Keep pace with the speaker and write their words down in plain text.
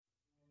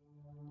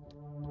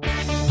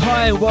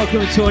Hi, and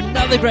welcome to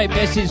another great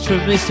message from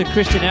Mr.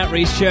 Christian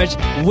Outreach Church.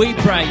 We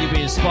pray you'll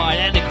be inspired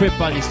and equipped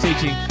by this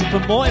teaching. For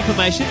more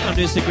information on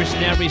Mr.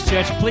 Christian Outreach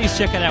Church, please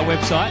check out our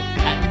website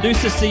at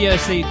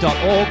noosacoc.org.au.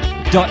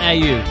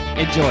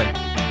 Enjoy.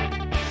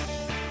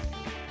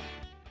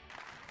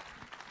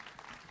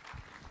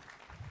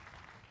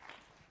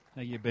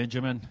 Thank you,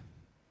 Benjamin.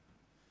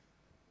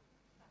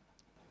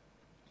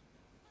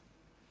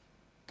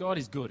 God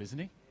is good,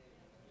 isn't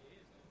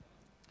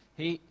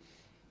he?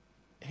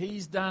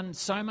 He's done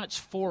so much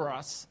for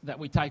us that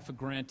we take for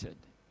granted.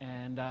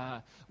 And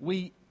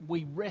we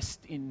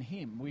rest in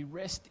Him. We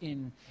rest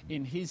in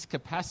His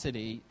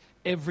capacity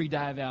every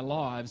day of our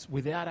lives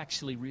without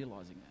actually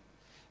realizing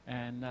it.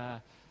 And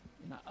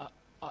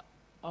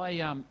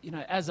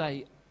as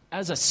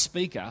a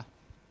speaker,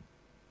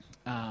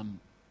 I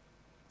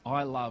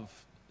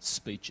love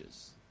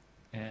speeches.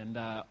 And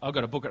I've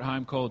got a book at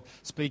home called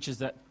Speeches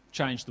That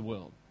Change the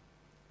World.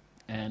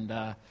 And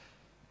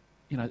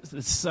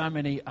there's so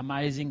many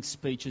amazing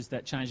speeches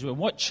that change the world.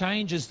 What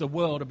changes the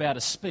world about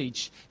a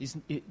speech is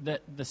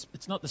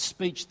it's not the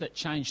speech that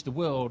changed the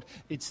world,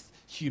 it's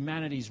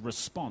humanity's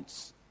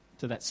response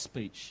to that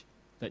speech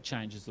that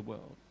changes the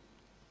world.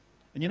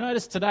 And you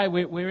notice today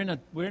we're in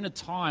a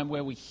time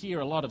where we hear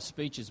a lot of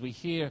speeches. We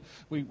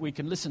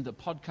can listen to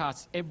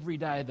podcasts every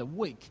day of the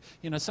week.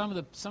 You know,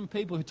 some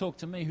people who talk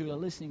to me who are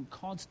listening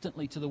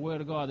constantly to the Word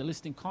of God, they're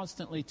listening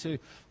constantly to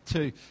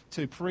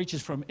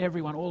preachers from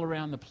everyone all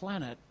around the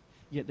planet.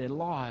 Yet their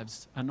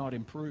lives are not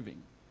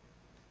improving.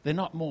 They're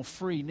not more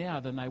free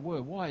now than they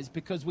were. Why? It's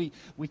because we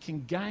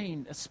can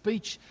gain a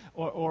speech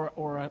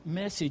or a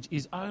message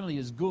is only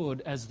as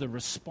good as the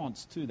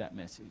response to that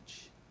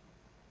message.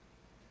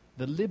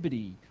 The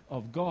liberty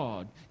of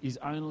God is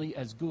only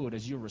as good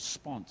as your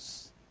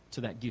response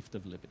to that gift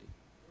of liberty.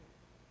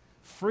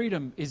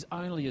 Freedom is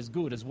only as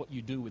good as what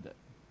you do with it.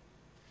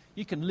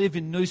 You can live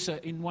in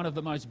Noosa, in one of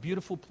the most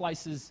beautiful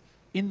places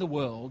in the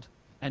world,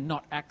 and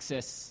not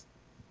access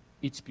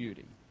its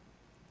beauty.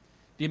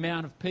 The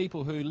amount of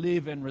people who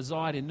live and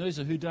reside in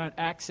Noosa who don't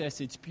access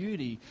its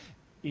beauty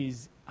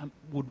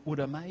would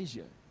amaze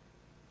you.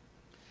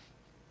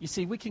 You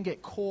see, we can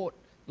get caught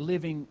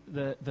living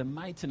the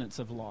maintenance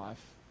of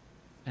life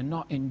and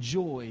not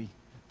enjoy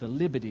the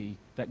liberty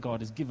that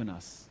God has given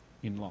us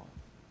in life.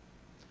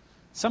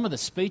 Some of the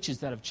speeches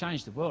that have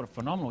changed the world are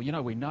phenomenal. You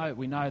know, we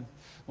know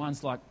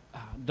ones like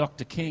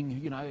Dr.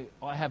 King,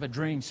 I have a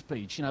dream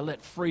speech, let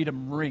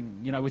freedom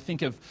ring. We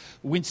think of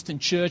Winston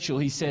Churchill.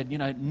 He said,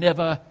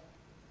 never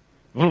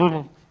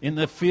in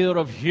the field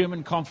of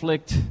human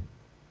conflict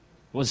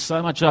was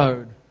so much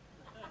owed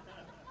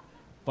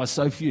by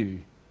so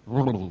few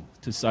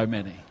to so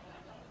many.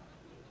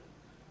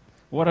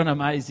 What an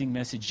amazing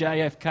message.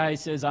 JFK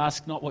says,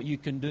 ask not what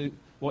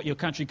your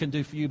country can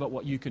do for you, but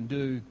what you can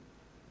do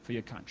for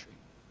your country.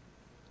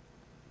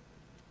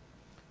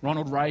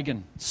 Ronald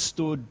Reagan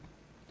stood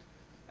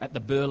at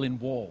the Berlin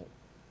Wall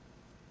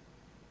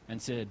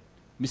and said,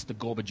 Mr.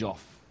 Gorbachev,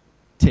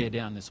 tear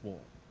down this wall.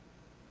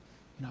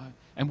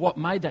 And what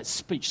made that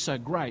speech so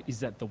great is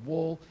that the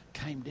wall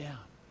came down.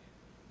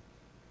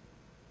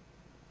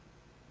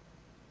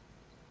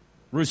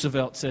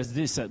 Roosevelt says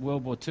this at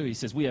World War II. He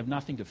says, we have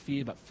nothing to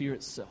fear but fear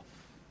itself.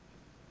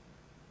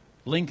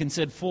 Lincoln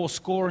said,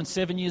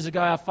 77 years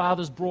ago, our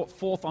fathers brought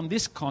forth on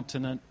this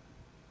continent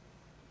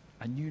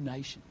a new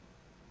nation.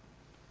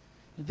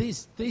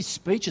 These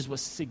speeches were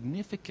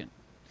significant.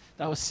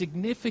 They were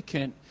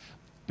significant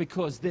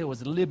because there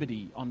was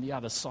liberty on the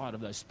other side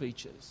of those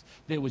speeches.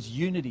 There was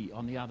unity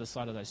on the other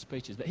side of those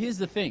speeches. But here's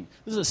the thing.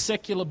 This is a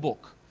secular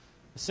book.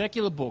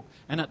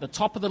 And at the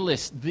top of the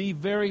list, the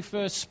very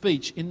first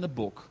speech in the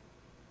book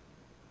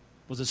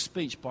was a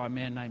speech by a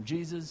man named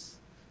Jesus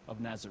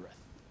of Nazareth.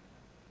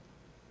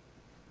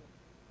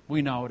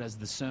 We know it as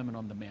the Sermon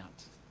on the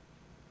Mount.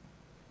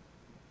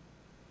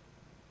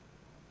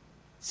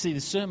 See,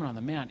 the Sermon on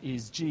the Mount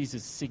is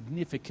Jesus'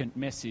 significant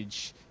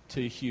message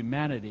to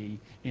humanity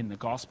in the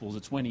Gospels.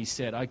 It's when he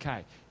said,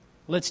 okay,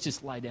 let's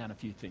just lay down a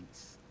few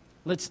things.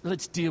 Let's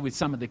deal with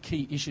some of the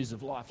key issues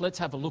of life. Let's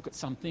have a look at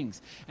some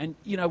things. And,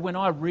 when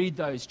I read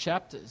those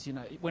chapters,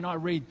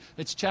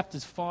 it's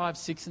chapters 5,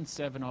 6, and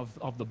 7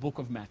 of the book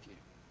of Matthew.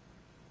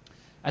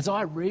 As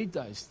I read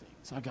those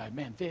things, I go,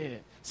 man, there are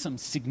some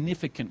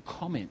significant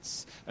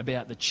comments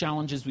about the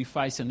challenges we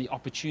face and the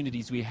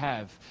opportunities we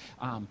have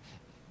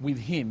with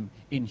Him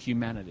in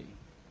humanity.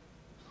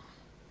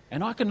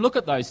 And I can look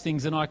at those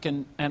things and I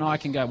can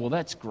go, well,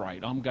 that's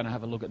great. I'm going to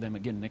have a look at them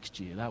again next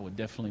year. That were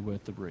definitely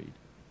worth the read.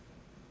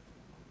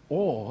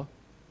 Or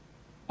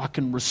I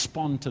can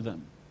respond to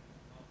them.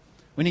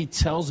 When he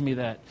tells me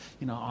that,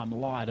 I'm the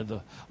light of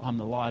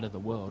the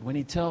world. When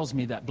he tells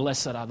me that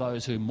blessed are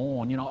those who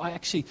mourn, I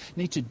actually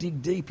need to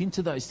dig deep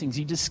into those things.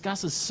 He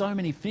discusses so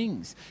many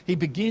things. He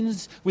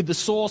begins with the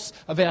source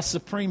of our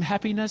supreme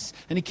happiness,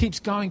 and he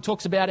keeps going,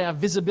 talks about our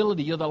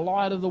visibility. You're the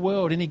light of the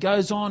world. And he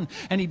goes on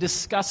and he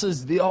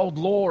discusses the old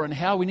law and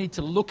how we need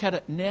to look at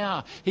it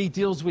now. He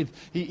deals with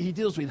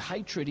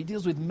hatred. He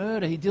deals with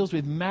murder. He deals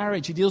with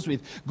marriage. He deals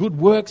with good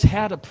works,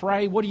 how to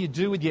pray. What do you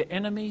do with your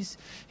enemies?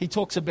 He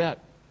talks about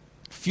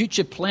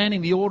future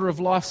planning, the order of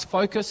life's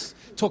focus.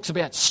 Talks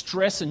about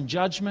stress and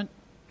judgment.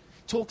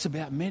 Talks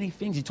about many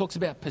things. He talks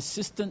about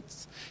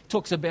persistence. He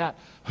talks about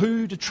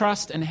who to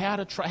trust and how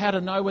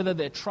to know whether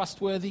they're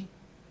trustworthy.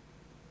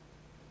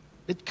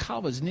 It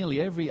covers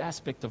nearly every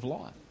aspect of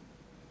life.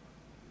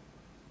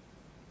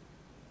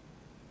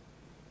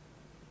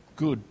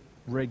 Good,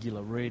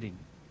 regular reading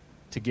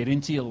to get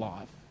into your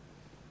life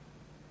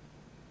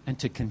and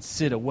to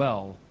consider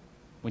well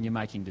when you're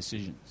making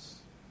decisions.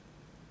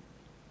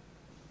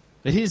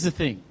 But here's the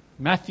thing.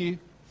 Matthew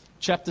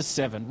chapter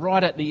 7,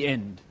 right at the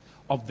end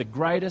of the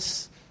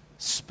greatest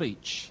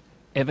speech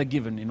ever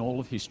given in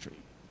all of history,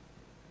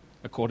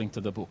 according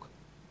to the book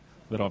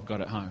that I've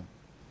got at home.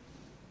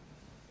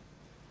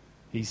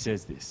 He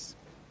says this.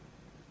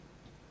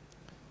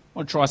 I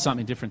want to try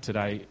something different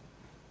today.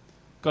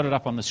 Got it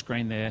up on the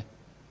screen there.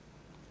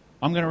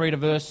 I'm going to read a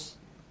verse,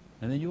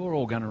 and then you're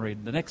all going to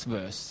read the next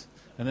verse.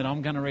 And then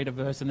I'm going to read a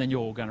verse, and then you're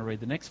all going to read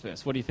the next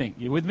verse. What do you think?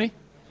 You with me?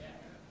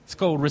 It's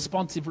called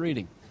responsive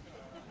reading.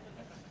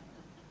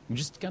 I'm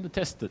just going to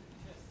test it.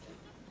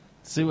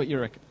 See what you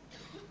reckon.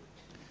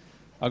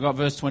 I got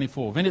verse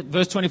 24.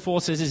 Verse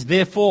 24 says this,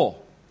 therefore,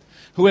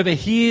 whoever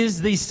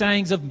hears these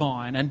sayings of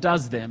mine and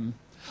does them,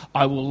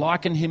 I will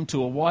liken him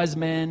to a wise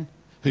man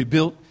who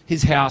built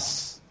his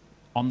house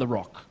on the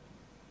rock.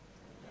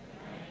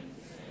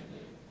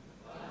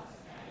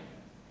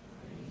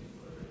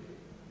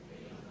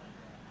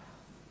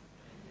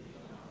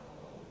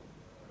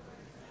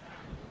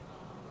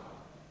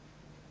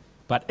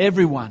 But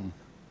everyone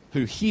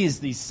who hears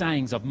these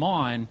sayings of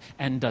mine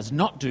and does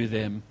not do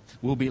them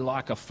will be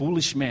like a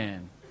foolish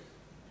man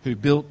who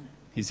built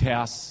his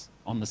house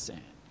on the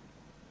sand.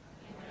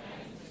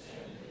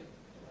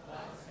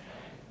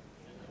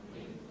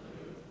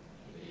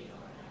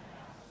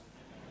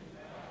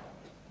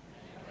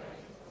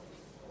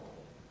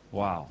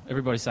 Wow.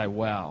 Everybody say,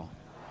 wow.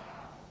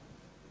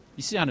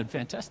 You sounded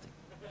fantastic.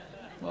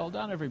 Well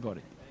done,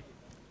 everybody.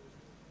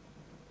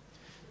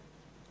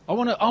 I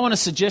want to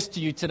suggest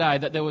to you today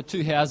that there were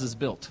two houses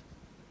built.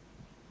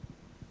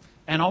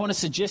 And I want to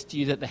suggest to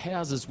you that the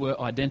houses were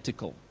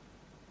identical.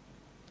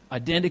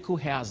 Identical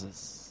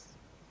houses.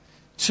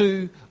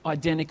 Two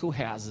identical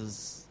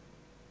houses.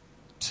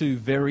 Two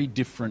very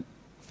different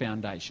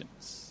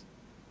foundations.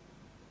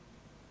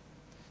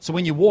 So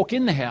when you walk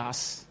in the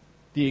house,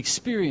 the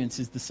experience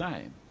is the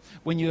same.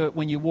 When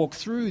you walk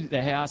through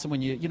the house and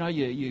when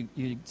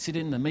you sit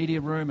in the media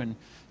room and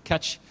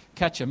catch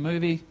a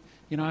movie,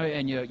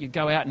 and you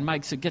go out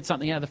and get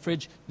something out of the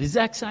fridge, the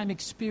exact same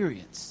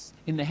experience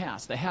in the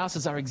house. The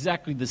houses are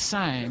exactly the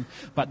same,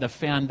 but the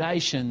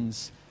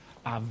foundations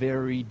are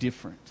very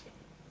different.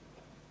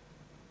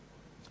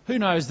 Who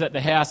knows that the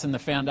house and the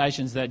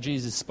foundations that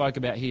Jesus spoke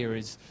about here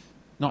is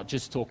not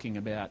just talking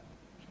about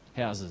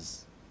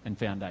houses and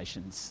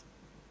foundations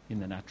in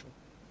the natural.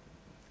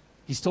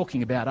 He's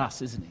talking about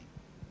us, isn't he?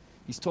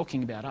 He's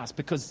talking about us,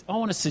 because I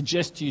want to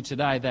suggest to you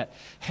today that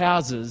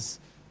houses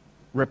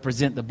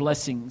represent the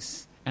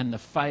blessings and the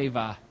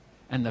favour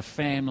and the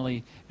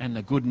family and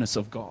the goodness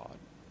of God.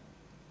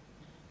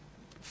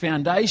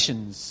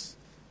 Foundations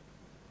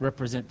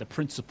represent the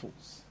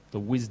principles, the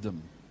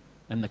wisdom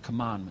and the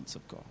commandments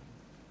of God.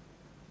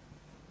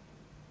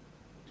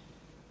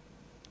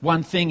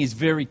 One thing is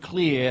very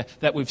clear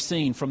that we've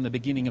seen from the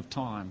beginning of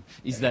time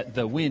is that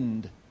the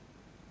wind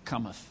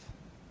cometh.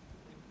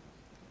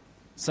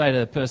 Say to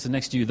the person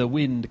next to you, the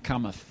wind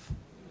cometh.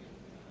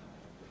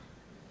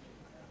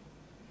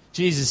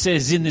 Jesus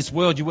says, in this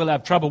world you will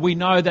have trouble. We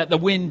know that the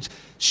wind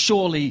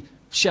surely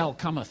shall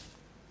cometh.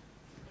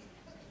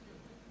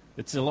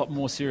 It's a lot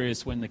more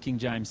serious when the King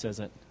James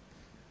says it.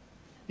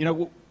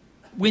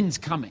 Wind's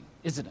coming,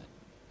 isn't it?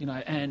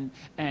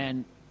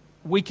 And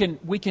we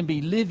can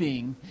be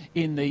living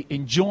in the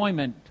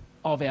enjoyment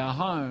of our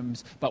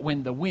homes, but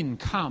when the wind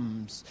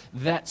comes,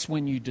 that's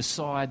when you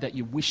decide that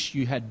you wish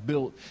you had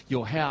built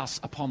your house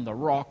upon the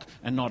rock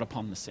and not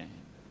upon the sand.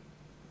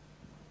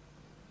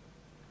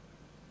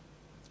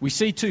 I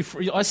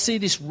see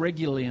this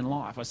regularly in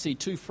life. I see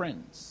two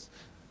friends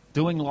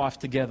doing life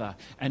together,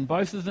 and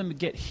both of them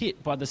get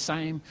hit by the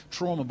same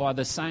trauma, by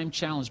the same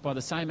challenge, by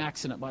the same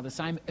accident, by the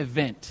same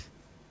event.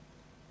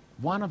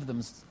 One of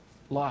them's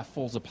life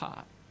falls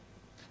apart,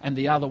 and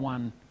the other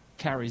one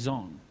carries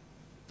on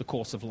the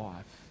course of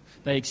life.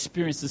 They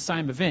experience the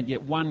same event,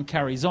 yet one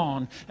carries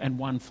on and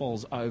one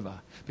falls over,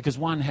 because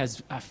one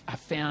is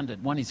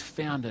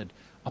founded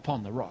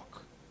upon the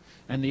rock,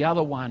 and the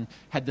other one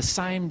had the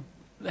same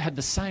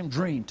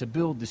dream to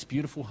build this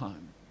beautiful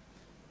home.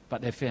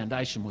 but their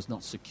foundation was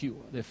not secure.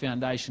 Their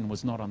foundation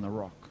was not on the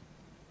rock.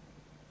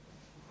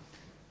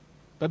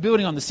 But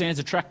building on the sand's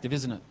attractive,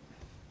 isn't it?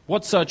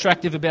 What's so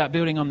attractive about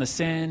building on the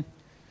sand?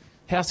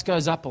 House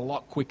goes up a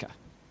lot quicker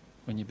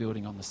when you're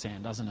building on the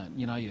sand, doesn't it?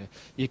 You know,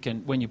 you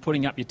can, when you're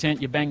putting up your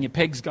tent, you bang your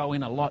pegs go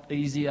in a lot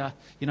easier.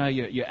 You know,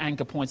 your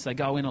anchor points, they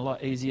go in a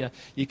lot easier.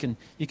 You can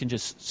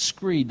just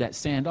screed that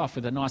sand off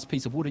with a nice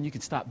piece of wood and you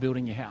can start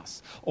building your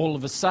house. All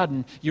of a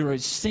sudden, you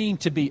seem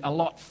to be a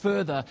lot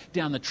further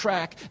down the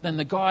track than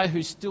the guy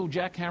who's still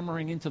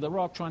jackhammering into the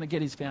rock trying to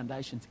get his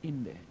foundations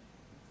in there.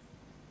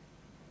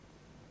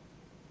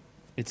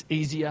 It's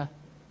easier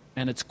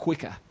and it's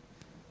quicker.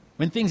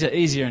 When things are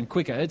easier and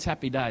quicker, it's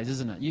happy days,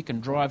 isn't it? You can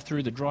drive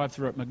through the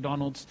drive-through at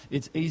McDonald's.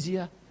 It's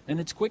easier and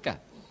it's quicker.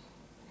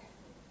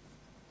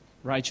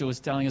 Rachel was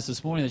telling us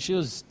this morning that she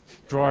was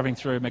driving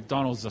through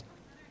McDonald's,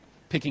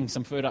 picking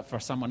some food up for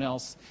someone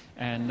else,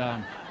 and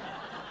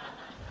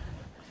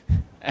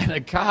and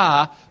a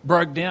car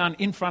broke down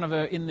in front of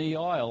her in the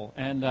aisle,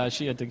 and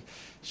she had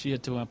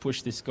to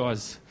push this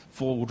guy's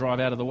four-wheel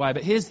drive out of the way.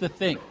 But here's the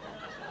thing.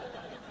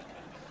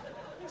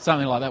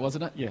 Something like that,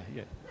 wasn't it? Yeah.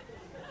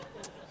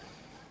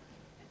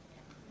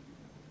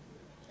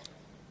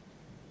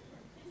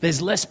 There's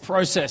less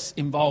process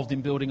involved in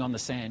building on the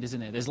sand,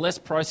 isn't there? There's less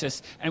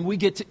process, and we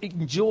get to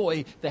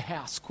enjoy the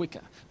house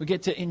quicker. We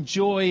get to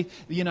enjoy,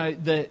 you know,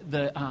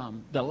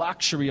 the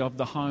luxury of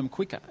the home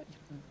quicker.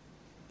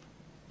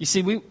 You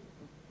see, we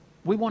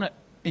want to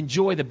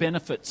enjoy the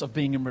benefits of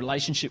being in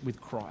relationship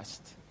with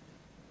Christ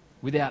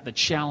without the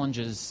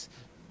challenges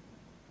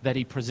that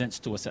He presents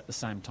to us at the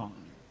same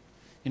time.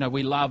 You know,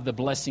 we love the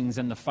blessings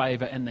and the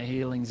favour and the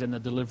healings and the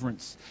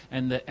deliverance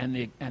and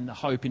the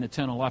hope in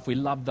eternal life. We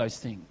love those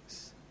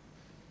things.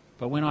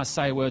 But when I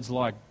say words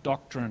like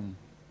doctrine,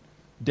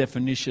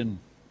 definition,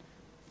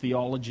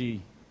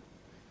 theology,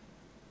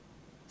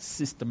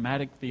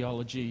 systematic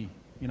theology,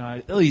 you know,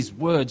 these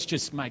words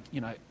just make, you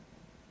know,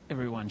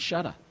 everyone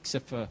shudder,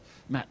 except for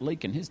Matt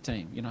Leake and his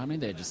team. You know what I mean?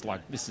 They're just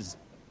like, this is,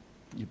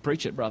 you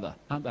preach it, brother,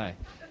 aren't they?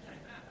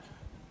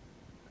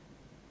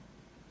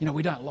 You know,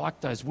 we don't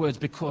like those words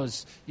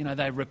because, you know,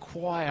 they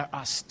require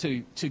us to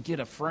get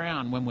a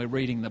frown when we're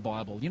reading the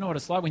Bible. You know what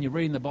it's like when you're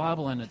reading the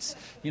Bible and it's,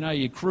 you know,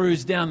 you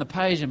cruise down the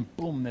page and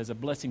boom, there's a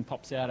blessing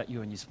pops out at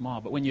you and you smile.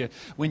 But when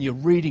you're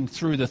reading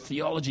through the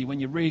theology, when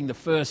you're reading the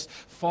first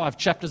 5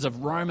 chapters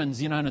of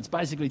Romans, you know, and it's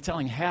basically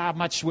telling how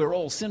much we're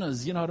all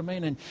sinners, you know what I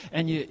mean?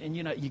 And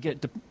you know, you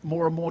get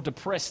more and more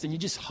depressed and you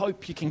just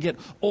hope you can get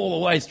all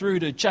the way through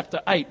to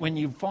chapter 8 when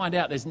you find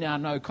out there's now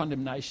no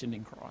condemnation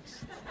in Christ.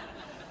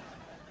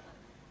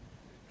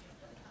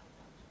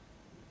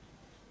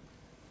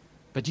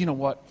 But you know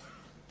what?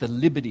 The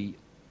liberty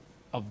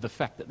of the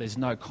fact that there's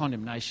no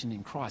condemnation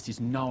in Christ is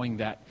knowing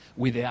that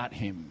without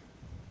Him,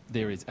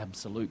 there is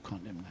absolute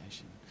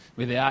condemnation.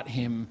 Without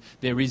Him,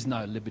 there is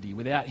no liberty.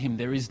 Without Him,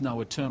 there is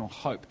no eternal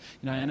hope.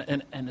 You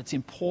know, and it's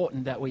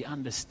important that we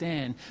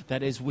understand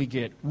that as we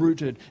get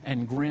rooted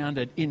and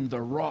grounded in the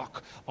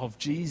rock of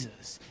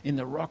Jesus, in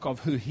the rock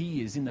of who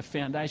He is, in the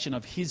foundation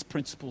of His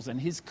principles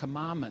and His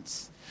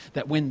commandments,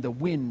 that when the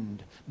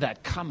wind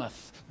that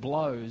cometh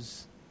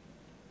blows,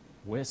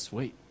 we're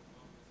sweet.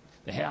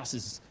 The house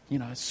is, you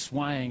know,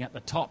 swaying at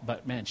the top,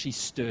 but man, she's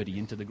sturdy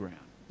into the ground,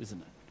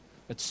 isn't it?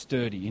 It's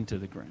sturdy into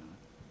the ground.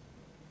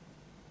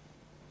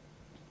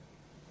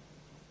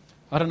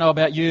 I don't know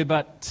about you,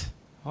 but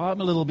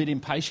I'm a little bit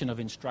impatient of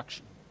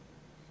instruction.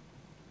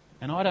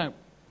 And I don't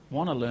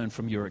want to learn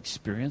from your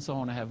experience. I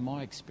want to have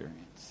my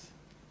experience.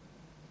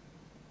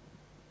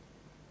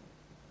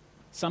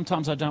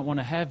 Sometimes I don't want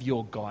to have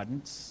your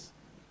guidance.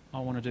 I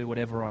want to do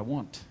whatever I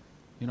want.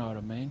 You know what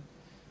I mean?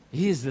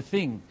 Here's the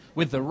thing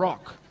with the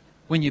rock.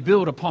 When you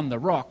build upon the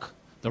rock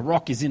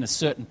is in a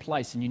certain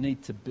place and you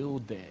need to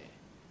build there.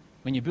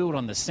 When you build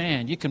on the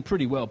sand, you can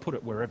pretty well put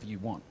it wherever you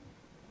want.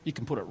 You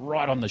can put it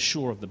right on the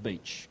shore of the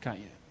beach, can't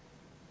you?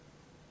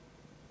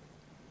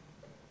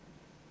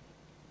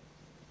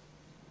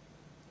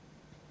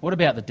 What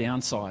about the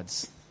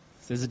downsides?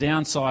 There's a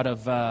downside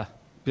of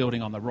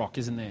building on the rock,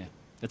 isn't there?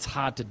 It's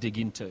hard to dig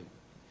into.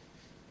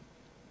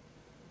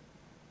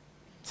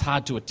 It's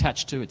hard to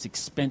attach to. It's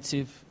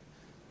expensive.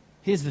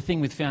 Here's the thing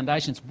with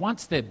foundations.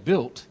 Once they're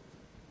built,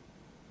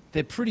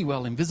 they're pretty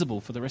well invisible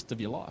for the rest of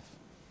your life.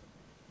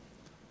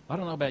 I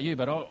don't know about you,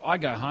 but I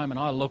go home and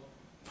I look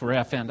for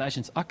our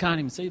foundations. I can't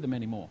even see them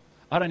anymore.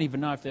 I don't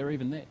even know if they're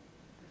even there.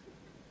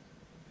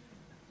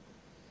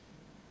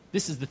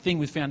 This is the thing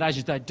with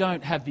foundations. They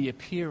don't have the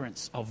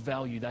appearance of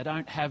value. They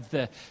don't have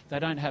the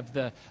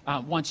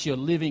once you're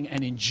living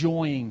and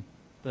enjoying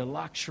the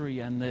luxury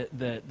and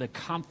the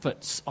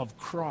comforts of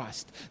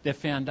Christ, their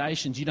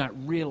foundations, you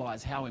don't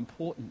realise how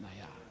important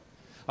they are.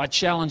 I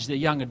challenged the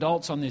young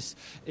adults on this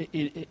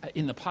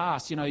in the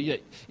past. You know,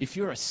 if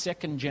you're a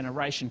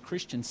second-generation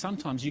Christian,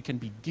 sometimes you can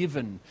be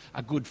given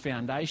a good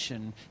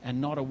foundation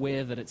and not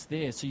aware that it's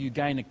there. So you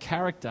gain a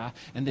character,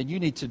 and then you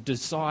need to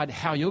decide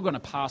how you're going to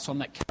pass on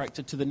that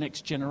character to the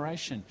next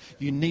generation.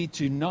 You need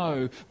to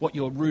know what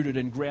you're rooted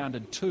and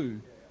grounded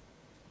to,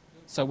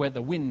 so where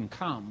the wind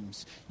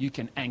comes, you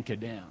can anchor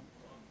down.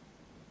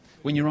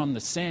 When you're on the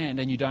sand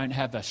and you don't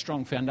have a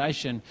strong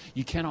foundation,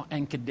 you cannot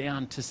anchor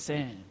down to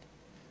sand.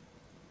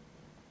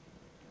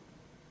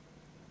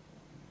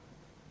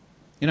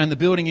 You know, in the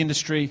building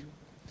industry,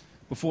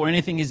 before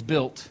anything is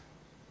built,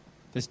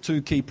 there's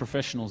two key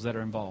professionals that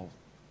are involved.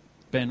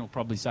 Ben will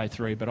probably say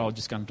three, but I'm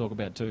just going to talk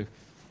about two.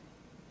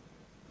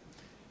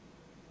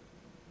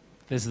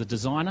 There's the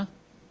designer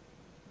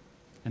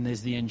and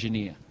there's the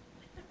engineer.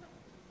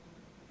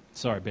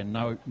 Sorry, Ben,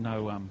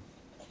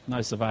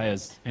 no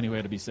surveyors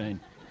anywhere to be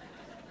seen.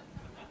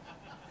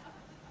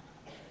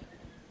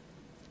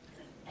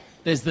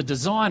 There's the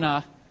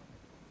designer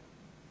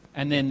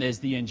and then there's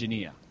the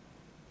engineer.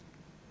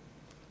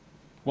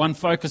 One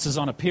focuses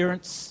on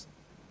appearance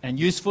and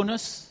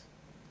usefulness,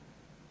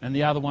 and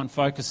the other one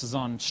focuses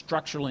on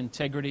structural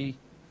integrity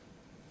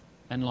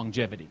and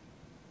longevity.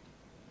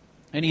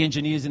 Any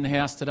engineers in the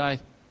house today?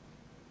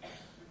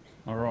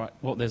 All right,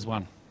 well, there's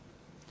one.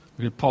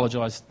 We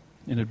apologise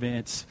in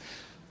advance.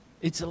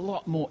 It's a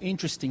lot more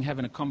interesting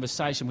having a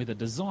conversation with a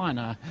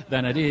designer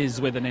than it is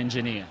with an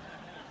engineer.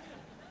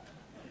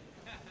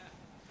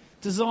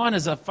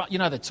 Designers are fun. You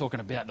know, they're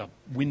talking about the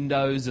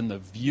windows and the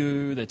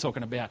view. They're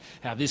talking about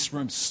how this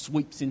room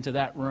sweeps into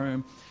that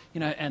room.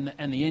 You know,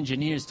 and the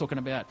engineer is talking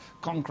about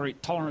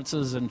concrete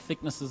tolerances and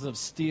thicknesses of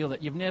steel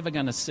that you're never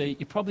going to see.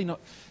 You're probably not,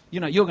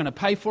 you know, you're going to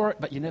pay for it,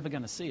 but you're never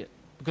going to see it.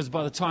 Because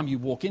by the time you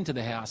walk into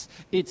the house,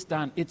 it's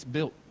done, it's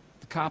built,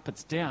 the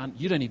carpet's down,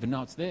 you don't even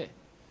know it's there.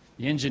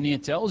 The engineer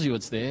tells you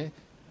it's there,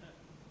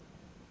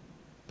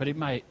 but it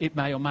may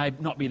or may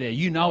not be there.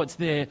 You know it's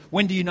there.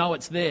 When do you know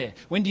it's there?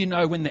 When do you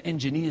know when the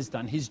engineer's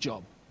done his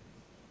job?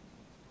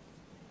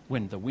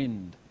 When the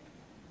wind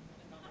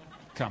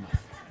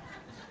cometh.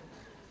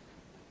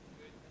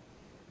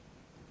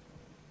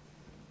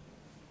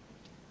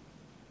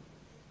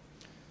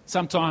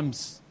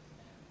 Sometimes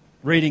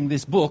reading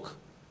this book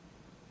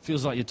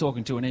feels like you're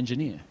talking to an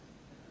engineer.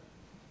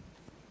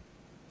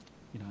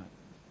 You know,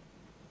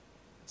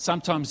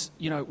 sometimes,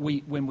 you know,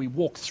 when we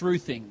walk through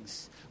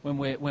things, when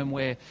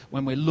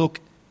we look,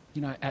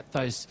 you know, at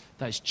those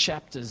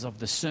chapters of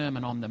the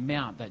Sermon on the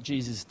Mount that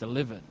Jesus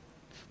delivered,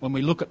 when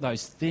we look at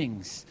those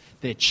things,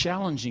 they're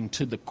challenging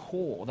to the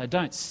core. They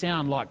don't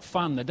sound like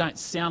fun. They don't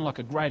sound like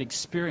a great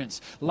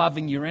experience.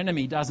 Loving your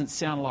enemy doesn't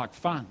sound like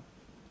fun.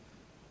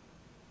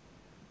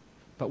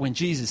 But when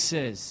Jesus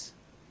says,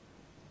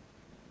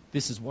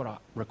 this is what I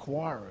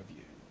require of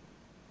you,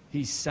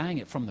 he's saying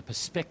it from the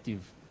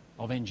perspective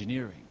of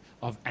engineering,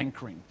 of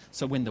anchoring.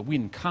 So when the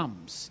wind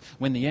comes,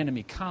 when the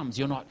enemy comes,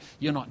 you're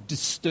not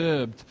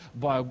disturbed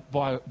by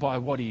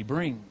what he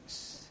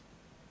brings,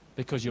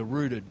 because you're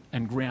rooted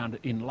and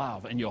grounded in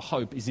love and your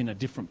hope is in a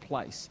different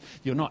place.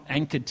 You're not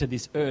anchored to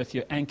this earth,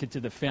 you're anchored to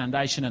the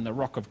foundation and the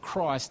rock of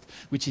Christ,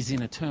 which is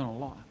in eternal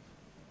life.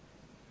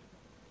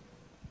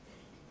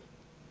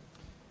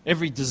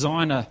 Every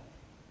designer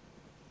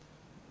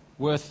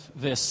worth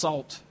their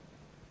salt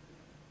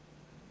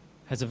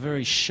has a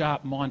very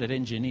sharp-minded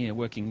engineer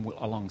working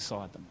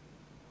alongside them,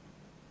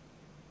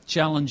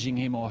 challenging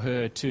him or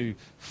her to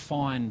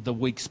find the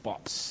weak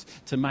spots,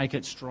 to make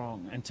it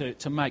strong, and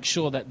to make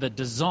sure that the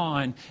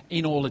design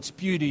in all its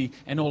beauty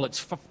and all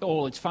its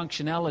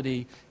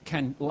functionality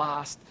can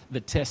last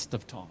the test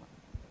of time.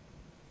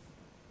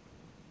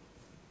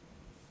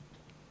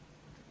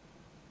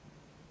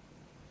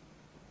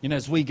 You know,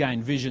 as we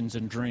gain visions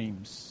and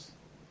dreams,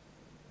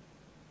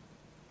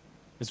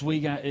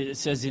 it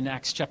says in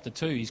Acts chapter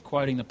 2, he's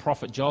quoting the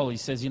prophet Joel. He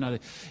says, you know,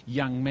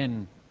 young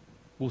men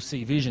will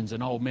see visions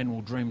and old men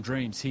will dream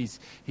dreams. He's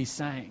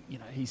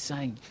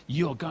saying,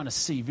 you're going to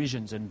see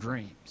visions and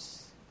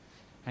dreams.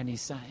 And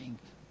he's saying,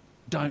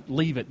 don't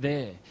leave it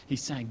there.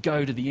 He's saying,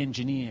 go to the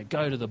engineer,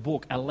 go to the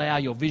book, allow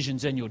your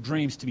visions and your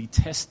dreams to be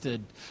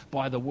tested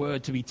by the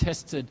word, to be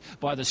tested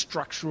by the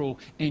structural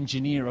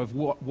engineer of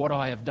what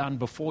I have done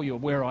before you,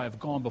 where I have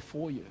gone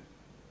before you.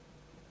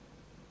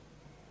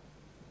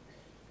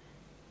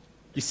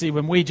 You see,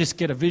 when we just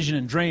get a vision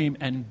and dream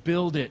and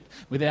build it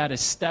without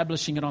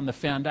establishing it on the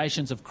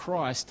foundations of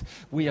Christ,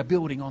 we are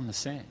building on the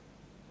sand.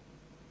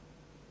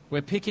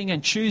 We're picking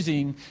and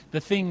choosing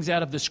the things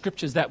out of the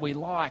scriptures that we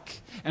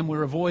like, and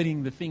we're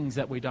avoiding the things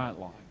that we don't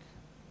like.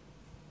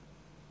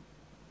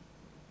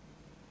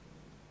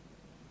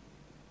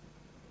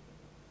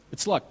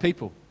 It's like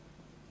people.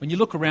 When you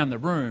look around the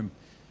room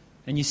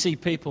and you see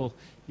people,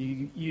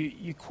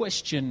 you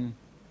question,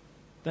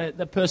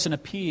 that person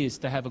appears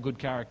to have a good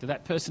character.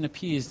 That person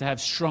appears to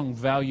have strong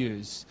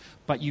values,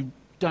 but you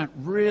don't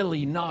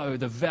really know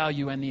the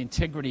value and the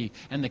integrity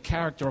and the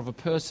character of a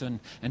person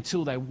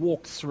until they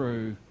walk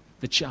through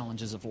the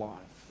challenges of life.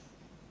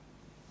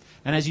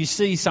 And as you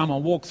see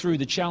someone walk through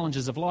the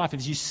challenges of life,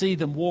 as you see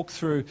them walk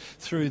through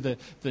the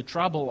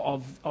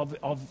trouble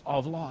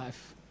of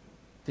life,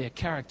 their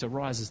character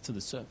rises to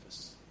the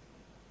surface.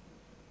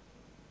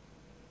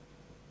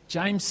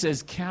 James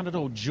says, count it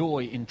all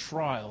joy in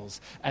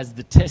trials as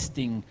the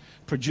testing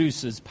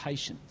produces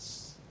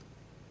patience.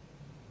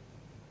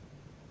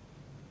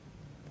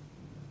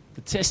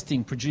 The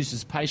testing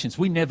produces patience.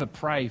 We never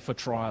pray for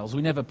trials.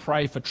 We never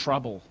pray for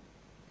trouble.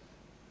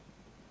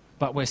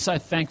 But we're so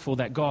thankful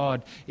that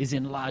God is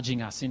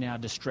enlarging us in our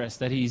distress,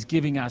 that He's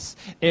giving us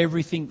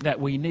everything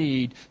that we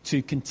need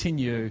to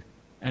continue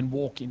and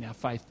walk in our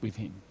faith with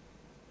Him.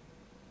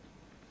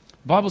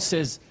 The Bible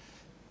says,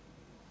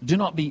 do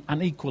not be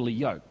unequally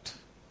yoked.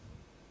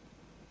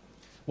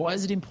 Why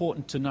is it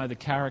important to know the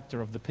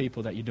character of the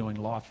people that you're doing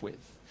life with?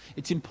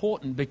 It's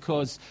important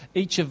because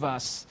each of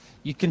us,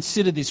 you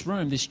consider this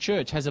room, this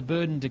church, has a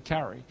burden to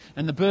carry.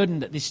 And the burden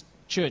that this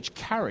church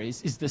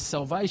carries is the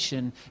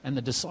salvation and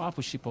the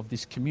discipleship of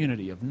this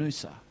community of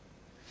Noosa.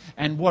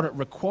 And what it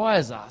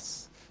requires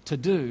us to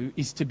do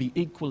is to be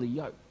equally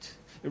yoked.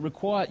 It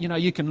requires,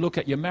 you can look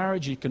at your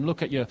marriage, you can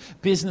look at your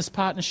business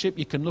partnership,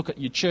 you can look at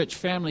your church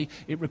family.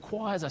 It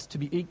requires us to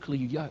be equally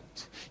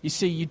yoked. You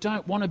see, you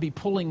don't want to be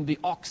pulling the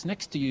ox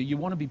next to you. You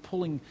want to be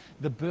pulling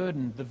the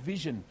burden, the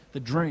vision, the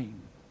dream.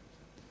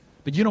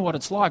 But you know what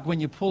it's like when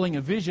you're pulling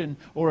a vision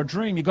or a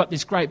dream. You've got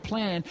this great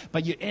plan,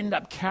 but you end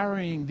up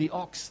carrying the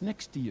ox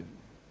next to you.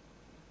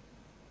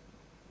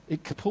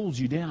 It pulls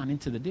you down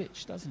into the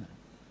ditch, doesn't it?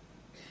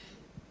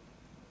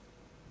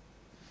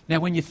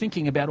 Now, when you're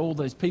thinking about all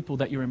those people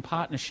that you're in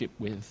partnership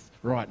with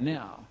right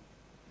now,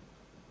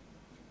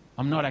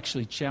 I'm not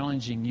actually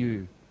challenging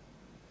you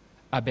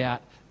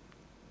about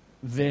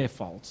their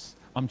faults.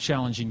 I'm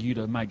challenging you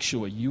to make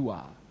sure you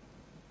are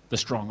the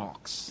strong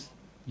ox.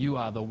 You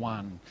are the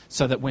one.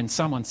 So that when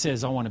someone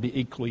says, I want to be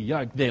equally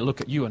yoked, they look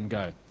at you and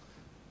go,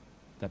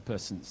 that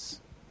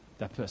person's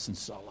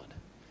solid.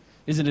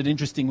 Isn't it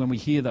interesting when we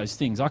hear those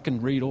things? I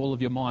can read all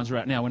of your minds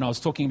right now. When I was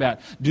talking about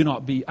do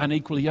not be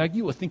unequally yoked,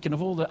 you were thinking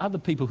of all the other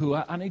people who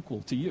are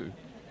unequal to you.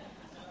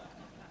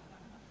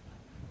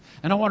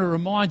 And I want to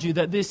remind you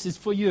that this is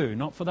for you,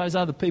 not for those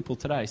other people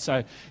today.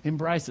 So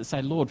embrace it.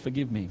 Say, Lord,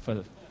 forgive me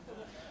for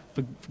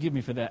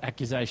that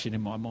accusation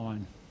in my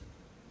mind.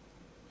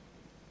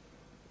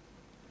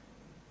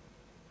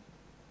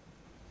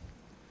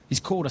 He's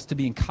called us to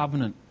be in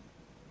covenant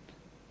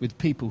with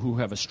people who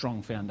have a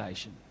strong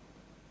foundation,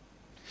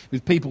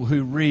 with people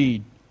who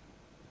read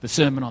the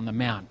Sermon on the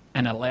Mount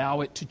and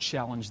allow it to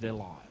challenge their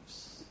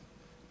lives.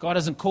 God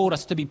hasn't called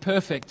us to be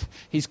perfect.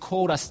 He's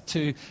called us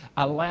to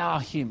allow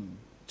Him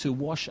to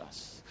wash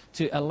us,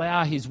 to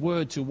allow His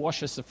Word to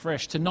wash us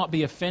afresh, to not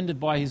be offended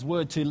by His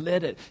Word, to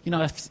let it.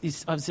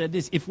 I've said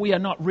this, if we are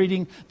not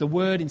reading the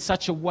Word in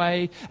such a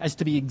way as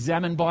to be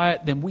examined by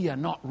it, then we are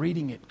not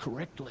reading it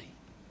correctly.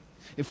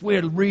 If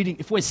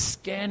we're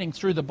scanning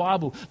through the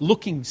Bible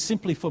looking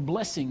simply for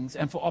blessings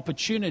and for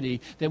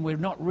opportunity, then we're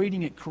not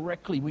reading it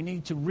correctly. We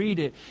need to read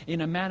it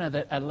in a manner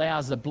that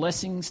allows the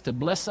blessings to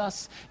bless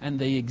us and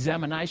the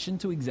examination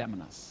to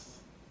examine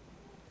us.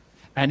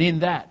 And in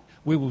that,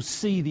 we will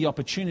see the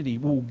opportunity,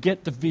 we'll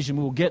get the vision,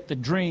 we'll get the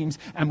dreams,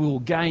 and we will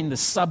gain the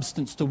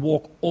substance to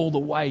walk all the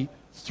way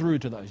through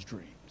to those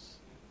dreams.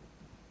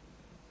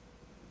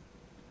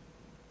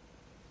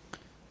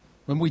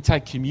 When we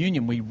take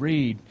communion, we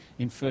read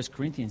in 1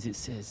 Corinthians, it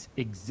says,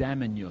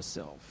 examine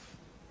yourself.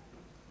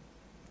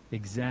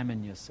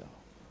 Examine yourself.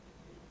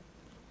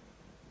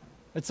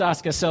 Let's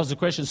ask ourselves the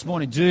question this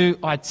morning, do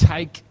I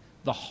take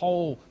the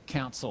whole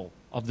counsel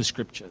of the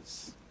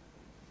Scriptures?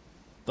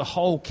 The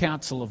whole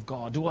counsel of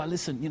God? Do I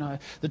listen?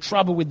 The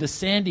trouble with the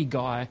Sandy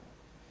guy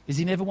is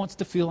he never wants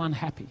to feel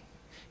unhappy.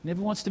 He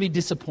never wants to be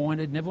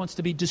disappointed, never wants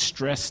to be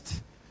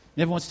distressed,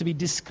 never wants to be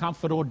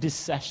discomforted or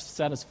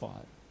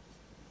dissatisfied.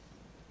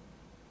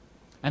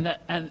 And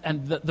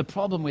the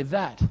problem with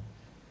that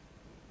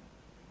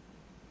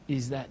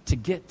is that to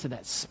get to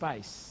that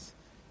space,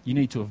 you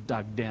need to have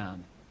dug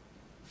down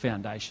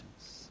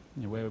foundations.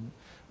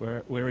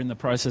 We're in the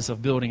process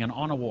of building an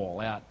honour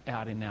wall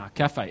out in our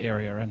cafe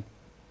area, and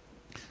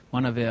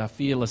one of our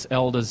fearless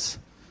elders,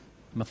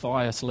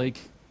 Matthias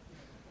Leake,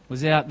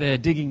 was out there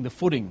digging the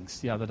footings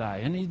the other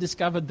day, and he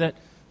discovered that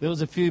there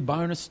was a few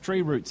bonus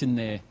tree roots in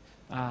there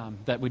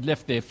that we'd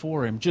left there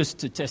for him just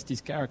to test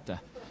his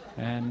character.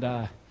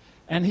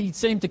 And he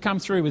seemed to come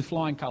through with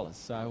flying colours.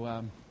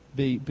 So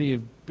be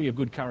of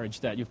good courage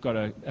that you've got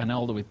an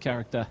elder with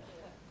character.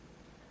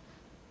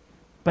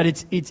 But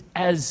it's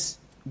as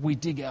we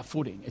dig our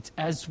footing. It's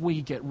as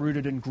we get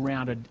rooted and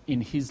grounded in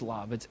His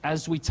love. It's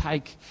as we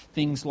take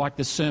things like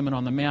the Sermon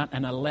on the Mount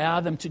and allow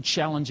them to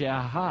challenge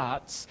our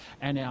hearts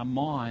and our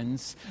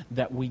minds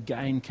that we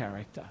gain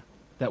character,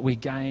 that we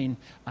gain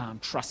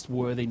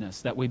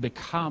trustworthiness, that we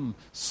become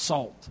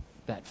salt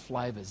that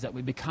flavours, that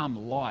we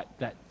become light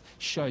that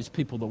shows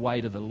people the way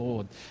to the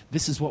Lord.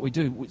 This is what we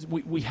do.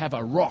 We have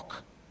a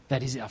rock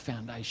that is our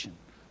foundation.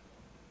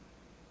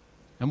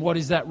 And what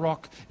is that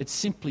rock? It's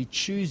simply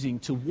choosing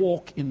to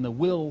walk in the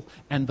will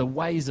and the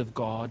ways of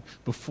God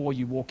before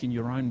you walk in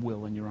your own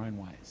will and your own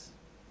ways.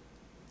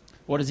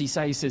 What does he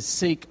say? He says,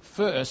 seek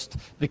first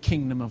the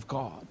kingdom of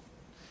God.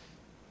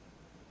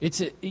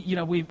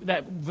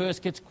 That verse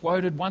gets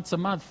quoted once a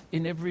month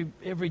in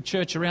every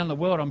church around the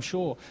world, I'm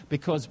sure.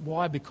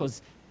 Why?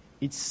 Because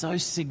it's so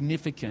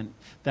significant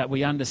that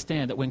we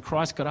understand that when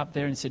Christ got up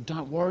there and said,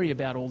 don't worry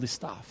about all this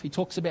stuff. He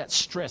talks about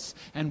stress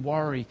and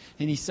worry.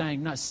 And he's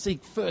saying, no,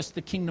 seek first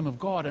the kingdom of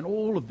God and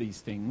all of these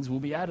things will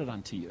be added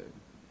unto you.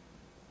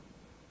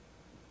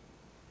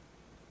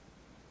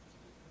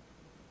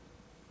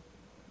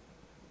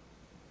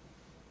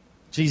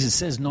 Jesus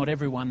says, not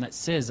everyone that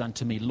says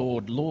unto me,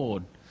 Lord,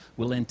 Lord,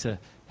 will enter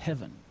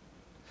heaven,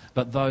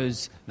 but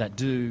those that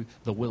do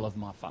the will of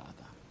my Father.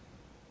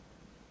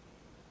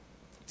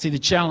 See, the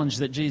challenge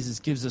that Jesus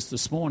gives us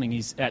this morning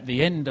is at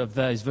the end of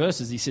those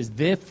verses, he says,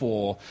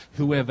 therefore,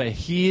 whoever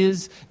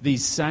hears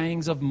these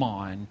sayings of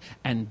mine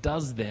and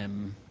does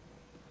them,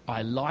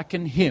 I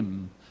liken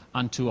him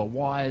unto a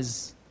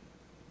wise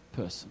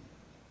person.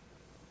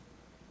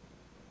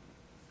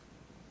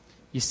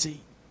 You see,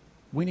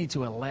 we need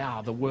to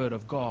allow the Word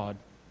of God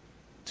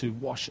to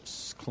wash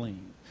us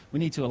clean. We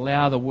need to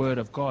allow the Word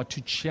of God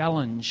to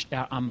challenge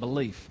our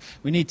unbelief.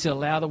 We need to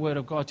allow the Word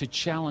of God to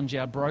challenge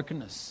our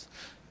brokenness.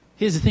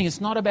 Here's the thing, it's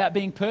not about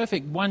being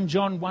perfect. 1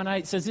 John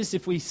 1:8 says this,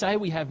 if we say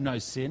we have no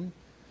sin,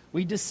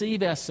 we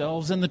deceive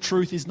ourselves and the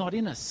truth is not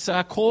in us. So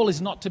our call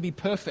is not to be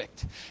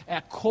perfect.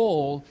 Our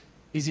call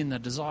is in the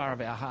desire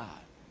of our heart.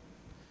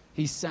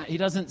 He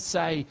doesn't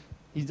say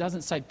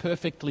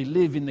perfectly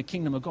live in the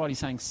kingdom of God. He's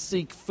saying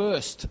seek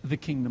first the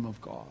kingdom of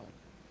God.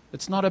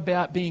 It's not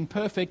about being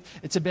perfect.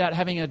 It's about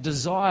having a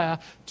desire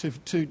to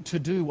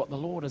do what the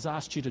Lord has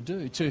asked you to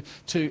do,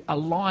 to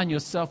align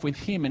yourself with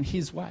Him and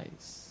His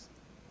ways.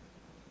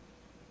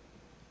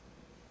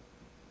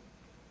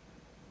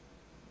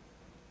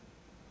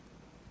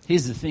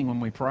 Here's the thing when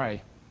we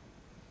pray.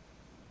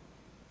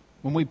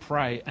 When we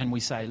pray and we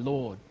say,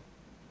 Lord,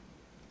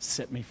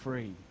 set me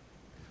free.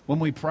 When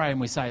we pray and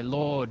we say,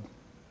 Lord,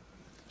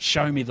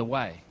 show me the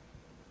way.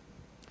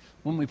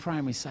 When we pray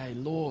and we say,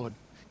 Lord,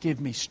 give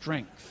me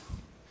strength.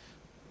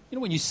 You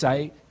know, when you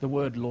say the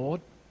word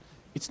Lord,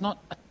 it's not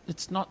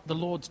the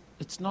Lord's,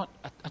 it's not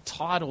a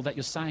title that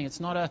you're saying. It's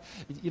not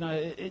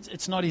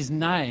it's not His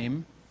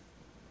name.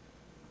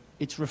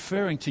 It's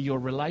referring to your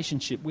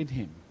relationship with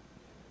Him.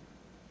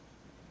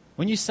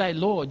 When you say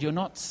Lord, you're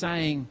not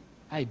saying,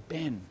 hey,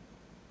 Ben,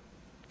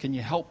 can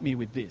you help me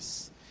with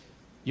this?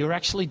 You're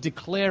actually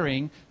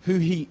declaring who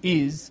He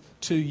is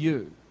to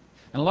you.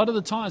 And a lot of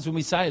the times when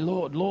we say,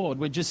 Lord, Lord,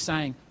 we're just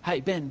saying, hey,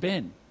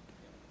 Ben.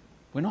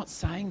 We're not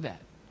saying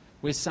that.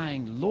 We're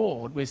saying,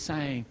 Lord, we're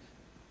saying,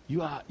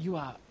 you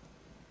are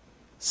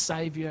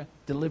Saviour,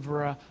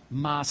 Deliverer,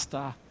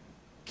 Master,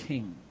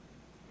 King.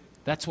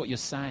 That's what you're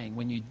saying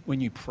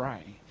when you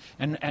pray.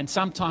 And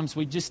sometimes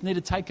we just need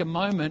to take a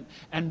moment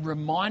and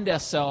remind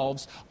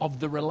ourselves of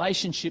the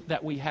relationship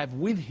that we have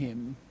with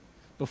Him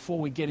before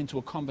we get into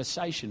a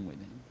conversation with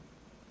Him.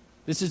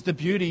 This is the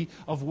beauty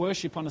of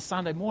worship on a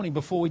Sunday morning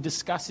before we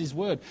discuss His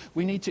Word.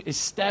 We need to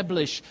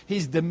establish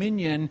His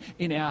dominion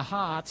in our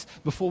hearts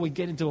before we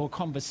get into a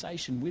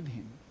conversation with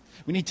Him.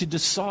 We need to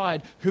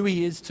decide who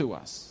He is to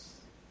us.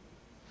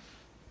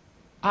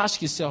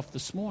 Ask yourself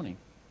this morning,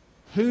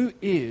 who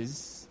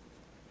is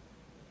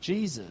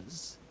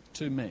Jesus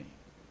to me?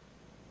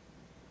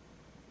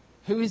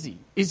 Who is He?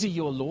 Is He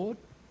your Lord?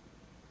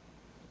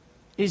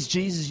 Is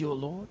Jesus your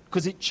Lord?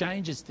 Because it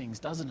changes things,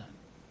 doesn't it?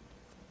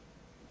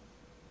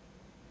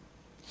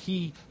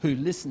 He who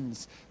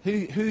listens,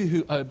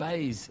 who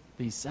obeys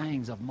these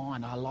sayings of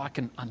mine, I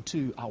liken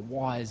unto a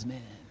wise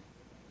man.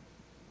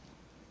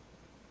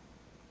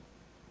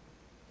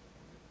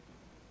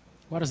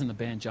 Why doesn't the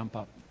band jump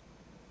up?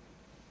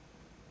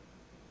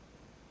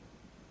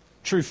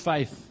 True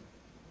faith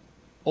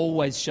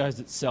always shows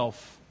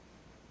itself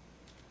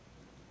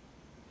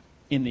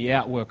in the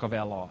outwork of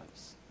our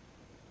lives.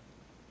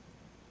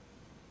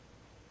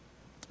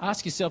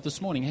 Ask yourself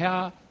this morning,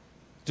 how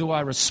do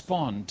I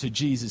respond to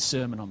Jesus'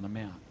 Sermon on the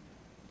Mount?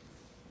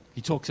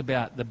 He talks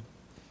about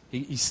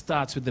he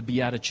starts with the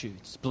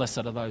Beatitudes. Blessed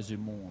are those who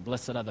mourn.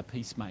 Blessed are the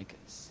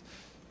peacemakers.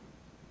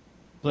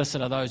 Blessed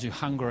are those who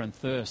hunger and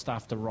thirst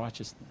after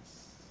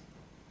righteousness.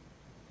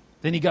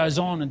 Then he goes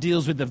on and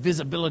deals with the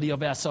visibility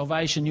of our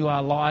salvation. You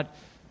are light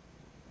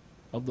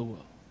of the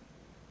world.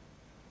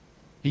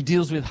 He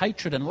deals with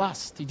hatred and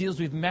lust. He deals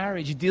with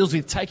marriage. He deals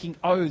with taking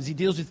oaths. He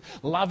deals with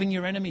loving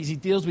your enemies. He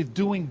deals with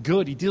doing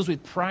good. He deals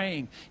with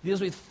praying. He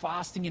deals with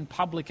fasting in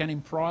public and in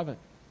private.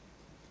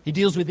 He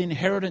deals with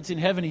inheritance in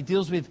heaven. He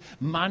deals with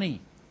money.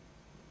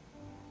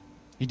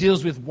 He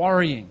deals with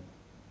worrying.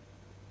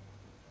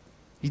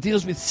 He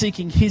deals with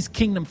seeking His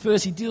kingdom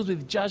first. He deals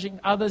with judging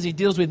others. He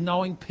deals with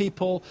knowing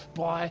people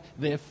by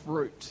their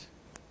fruit.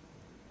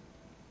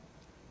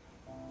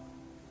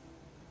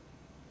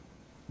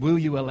 Will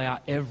you allow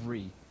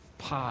every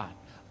part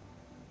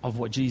of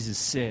what Jesus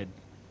said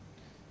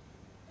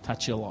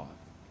touch your life?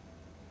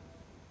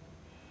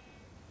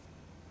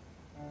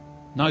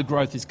 No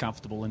growth is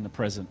comfortable in the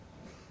present.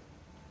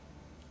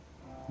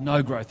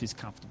 No growth is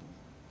comfortable.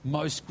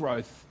 Most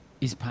growth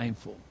is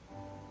painful.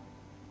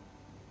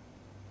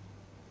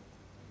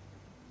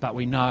 But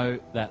we know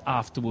that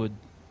afterward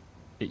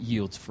it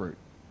yields fruit.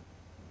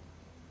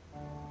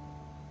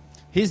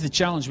 Here's the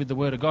challenge with the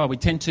Word of God. We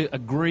tend to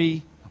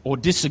agree or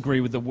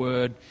disagree with the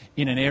Word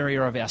in an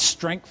area of our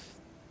strength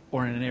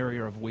or in an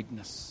area of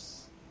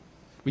weakness.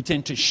 We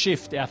tend to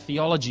shift our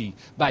theology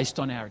based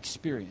on our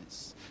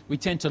experience. We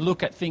tend to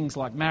look at things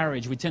like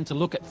marriage. We tend to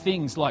look at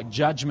things like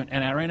judgment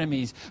and our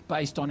enemies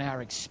based on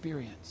our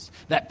experience.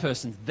 That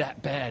person's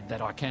that bad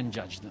that I can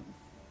judge them.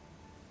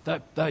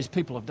 those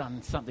people have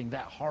done something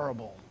that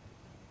horrible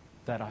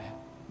that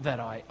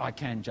I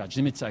can judge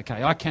them. It's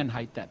okay. I can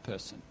hate that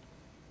person.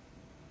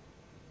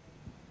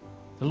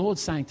 The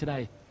Lord's saying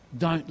today,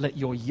 don't let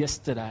your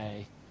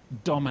yesterday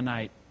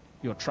dominate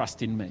your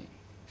trust in me.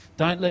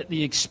 Don't let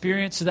the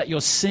experiences that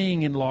you're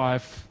seeing in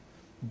life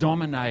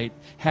dominate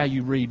how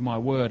you read my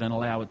word and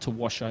allow it to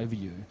wash over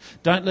you.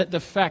 Don't let the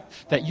fact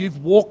that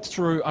you've walked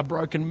through a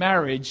broken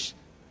marriage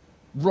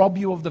rob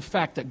you of the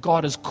fact that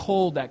God has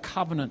called that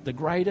covenant the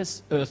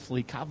greatest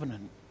earthly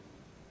covenant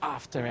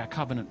after our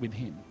covenant with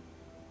him.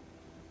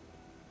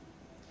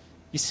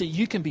 You see,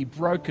 you can be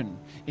broken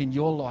in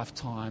your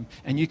lifetime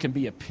and you can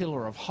be a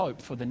pillar of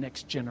hope for the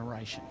next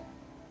generation.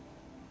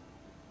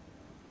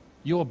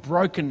 Your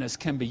brokenness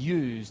can be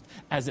used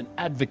as an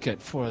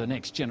advocate for the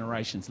next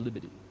generation's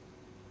liberty.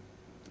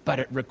 But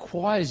it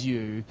requires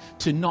you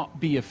to not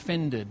be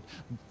offended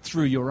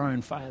through your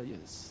own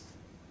failures.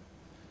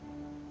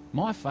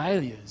 My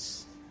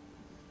failures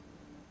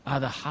are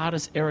the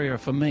hardest area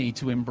for me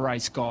to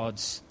embrace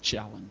God's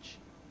challenge.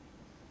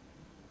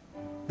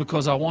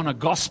 Because I want a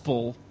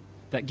gospel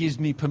that gives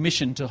me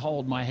permission to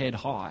hold my head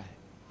high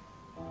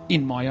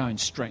in my own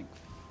strength.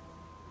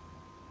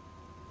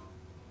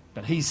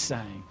 But he's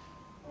saying,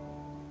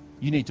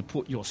 you need to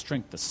put your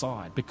strength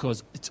aside,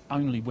 because it's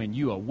only when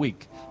you are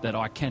weak that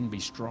I can be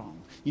strong.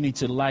 You need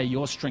to lay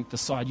your strength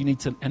aside. You need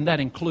to, and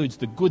that includes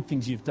the good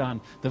things you've done,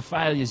 the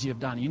failures you've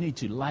done. You need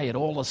to lay it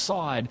all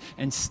aside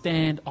and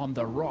stand on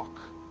the rock.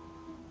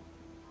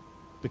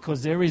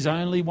 Because there is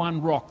only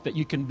one rock that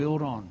you can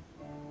build on.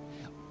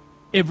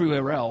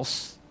 Everywhere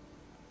else,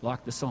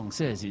 like the song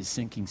says, is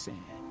sinking sand.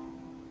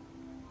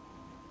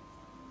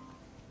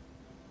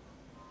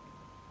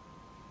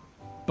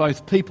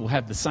 Both people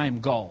have the same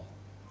goal: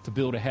 to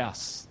build a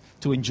house,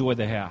 to enjoy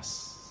the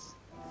house.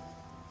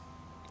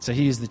 So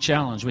here's the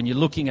challenge. When you're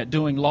looking at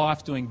doing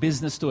life, doing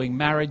business, doing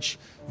marriage,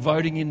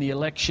 voting in the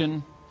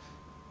election,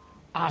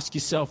 ask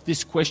yourself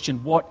this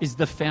question: what is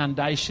the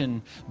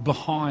foundation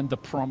behind the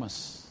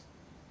promise?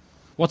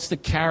 What's the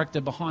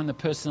character behind the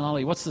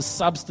personality? What's the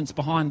substance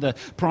behind the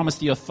promise,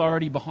 the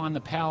authority behind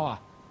the power?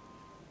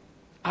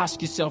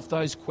 Ask yourself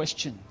those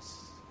questions.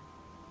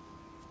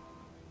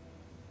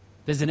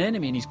 There's an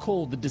enemy and he's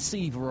called the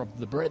deceiver of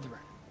the brethren.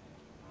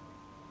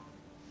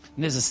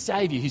 And there's a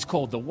Saviour who's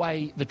called the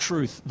way, the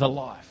truth, the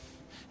life.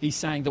 He's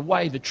saying the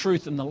way, the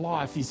truth and the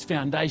life, his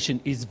foundation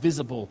is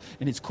visible,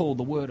 and it's called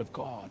the Word of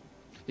God.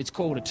 It's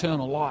called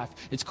eternal life.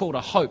 It's called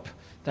a hope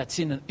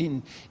that's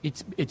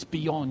it's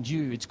beyond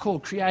you. It's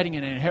called creating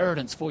an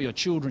inheritance for your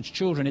children's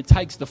children. It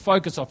takes the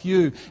focus off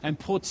you and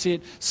puts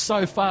it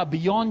so far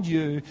beyond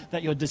you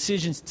that your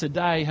decisions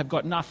today have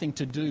got nothing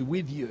to do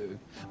with you,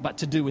 but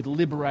to do with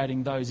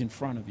liberating those in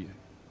front of you.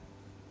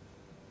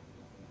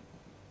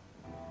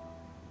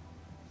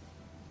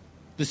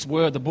 This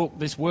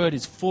word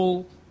is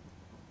full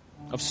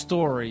of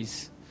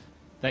stories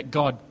that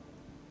God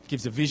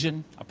gives a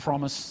vision, a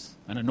promise,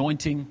 an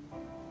anointing,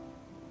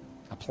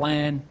 a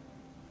plan,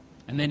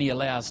 and then he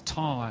allows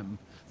time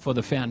for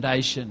the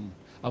foundation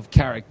of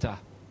character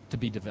to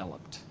be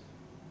developed.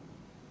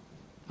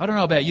 I don't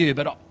know about you,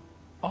 but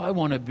I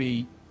want to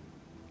be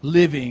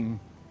living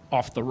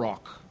off the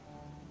rock.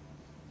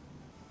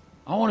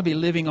 I want to be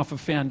living off a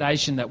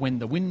foundation that when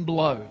the wind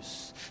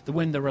blows, that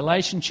when the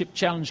relationship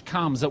challenge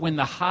comes, that when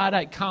the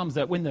heartache comes,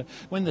 that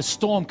when the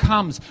storm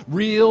comes,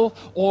 real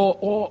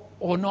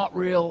or not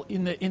real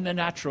in the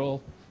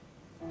natural,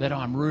 that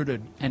I'm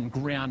rooted and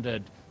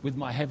grounded with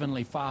my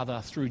Heavenly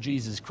Father through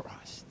Jesus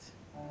Christ.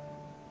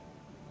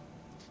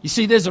 You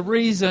see, there's a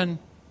reason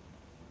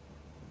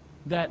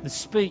that the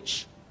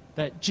speech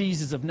that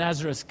Jesus of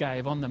Nazareth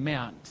gave on the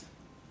Mount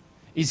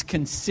is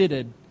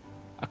considered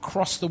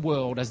across the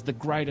world as the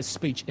greatest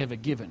speech ever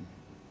given,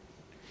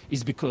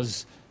 is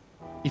because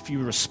if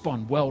you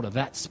respond well to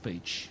that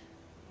speech,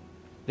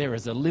 there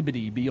is a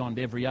liberty beyond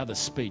every other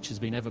speech has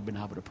ever been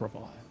able to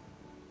provide.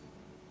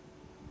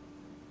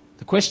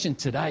 The question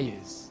today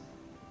is,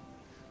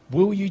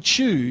 will you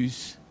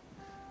choose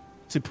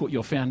to put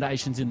your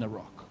foundations in the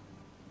rock?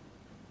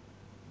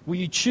 Will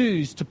you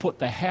choose to put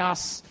the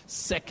house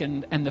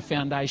second and the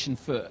foundation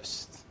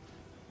first?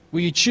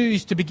 Will you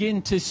choose to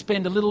begin to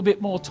spend a little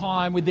bit more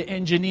time with the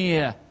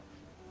engineer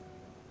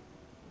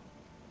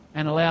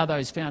and allow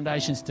those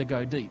foundations to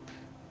go deep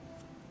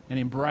and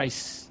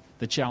embrace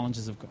the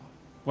challenges of God?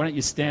 Why don't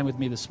you stand with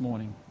me this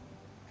morning?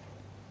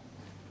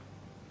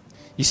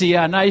 You see,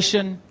 our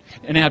nation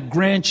and our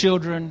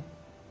grandchildren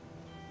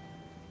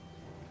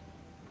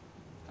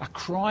are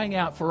crying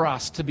out for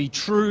us to be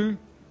true,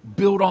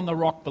 built on the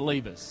rock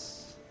believers.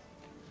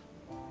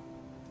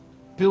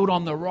 Build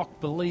on the rock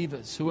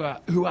believers who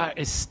are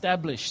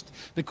established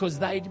because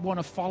they want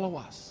to follow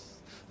us.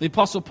 The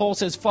Apostle Paul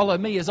says, follow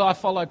me as I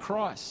follow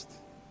Christ.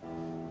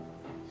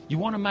 You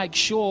want to make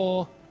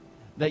sure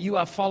that you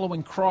are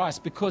following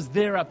Christ because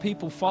there are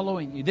people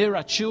following you. There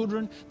are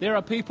children, there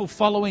are people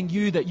following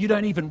you that you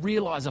don't even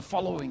realize are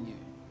following you.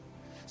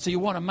 So you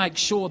want to make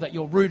sure that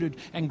you're rooted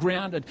and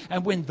grounded.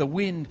 And when the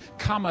wind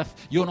cometh,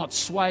 you're not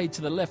swayed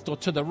to the left or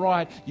to the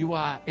right. You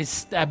are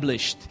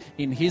established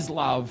in His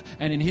love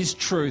and in His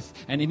truth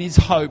and in His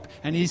hope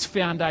and His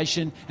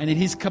foundation and in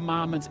His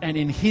commandments and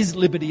in His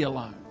liberty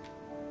alone.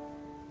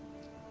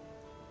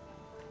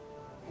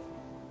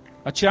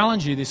 I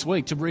challenge you this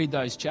week to read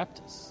those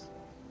chapters.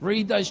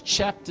 Read those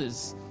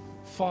chapters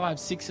 5,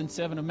 6 and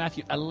 7 of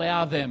Matthew.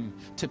 Allow them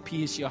to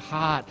pierce your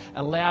heart.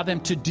 Allow them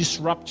to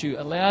disrupt you.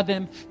 Allow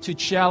them to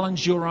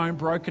challenge your own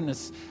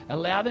brokenness.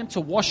 Allow them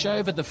to wash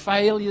over the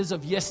failures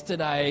of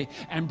yesterday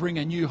and bring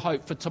a new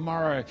hope for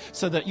tomorrow,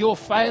 so that your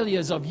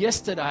failures of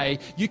yesterday,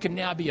 you can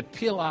now be a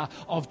pillar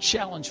of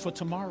challenge for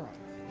tomorrow.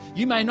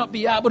 You may not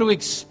be able to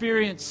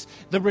experience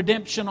the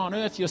redemption on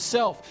earth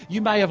yourself.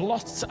 You may have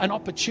lost an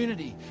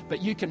opportunity,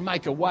 but you can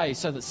make a way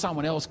so that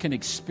someone else can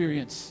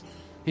experience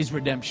His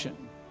redemption.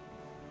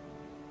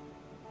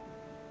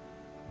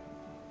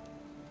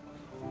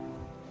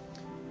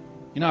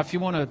 You know, if you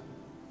want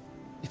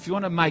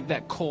to make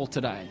that call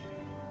today,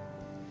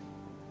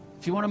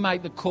 if you want to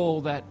make the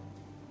call that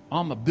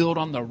I'm a built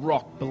on the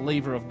rock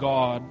believer of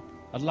God,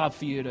 I'd love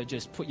for you to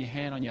just put your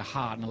hand on your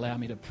heart and allow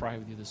me to pray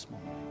with you this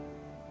morning.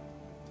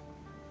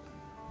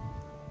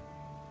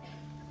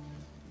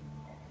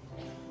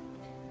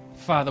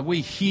 Father, we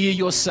hear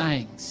your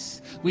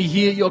sayings. We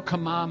hear your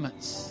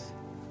commandments.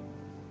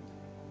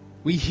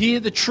 We hear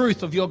the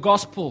truth of your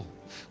gospel.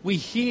 We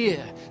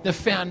hear the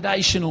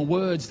foundational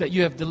words that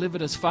you have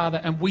delivered us, Father,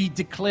 and we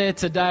declare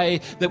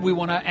today that we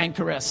want to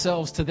anchor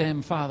ourselves to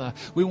them, Father.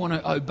 We want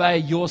to obey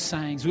your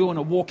sayings. We want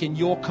to walk in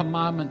your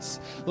commandments.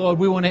 Lord,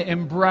 we want to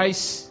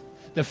embrace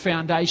the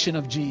foundation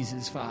of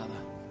Jesus, Father.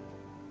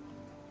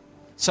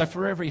 So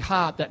for every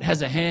heart that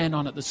has a hand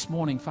on it this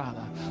morning,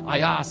 Father, I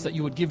ask that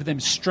you would give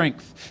them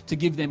strength, to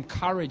give them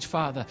courage,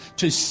 Father,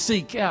 to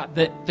seek out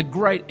the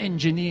great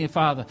engineer,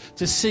 Father,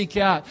 to seek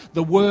out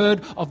the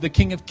word of the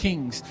King of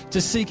Kings,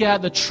 to seek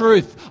out the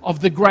truth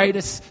of the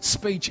greatest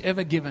speech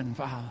ever given,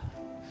 Father.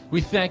 We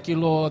thank you,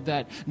 Lord,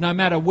 that no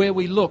matter where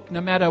we look,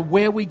 no matter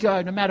where we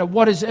go, no matter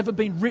what has ever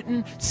been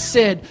written,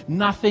 said,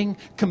 nothing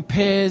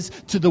compares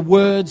to the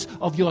words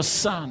of your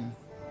Son,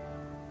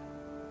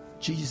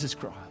 Jesus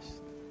Christ.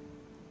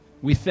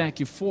 We thank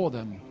you for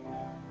them.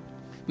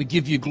 We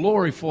give you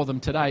glory for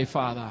them today,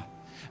 Father.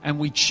 And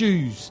we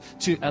choose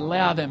to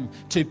allow them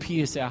to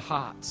pierce our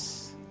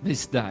hearts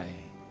this day.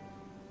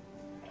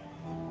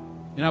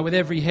 You know, with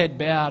every head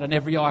bowed and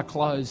every eye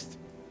closed,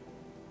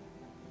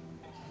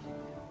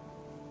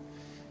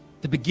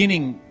 the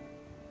beginning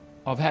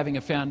of having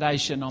a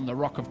foundation on the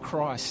rock of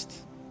Christ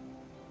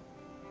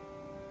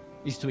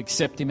is to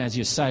accept Him as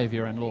your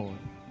Saviour and Lord.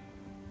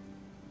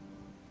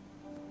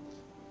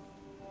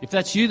 If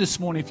that's you this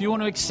morning, if you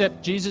want to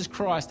accept Jesus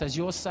Christ as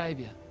your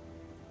Saviour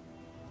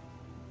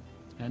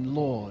and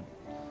Lord,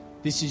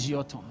 this is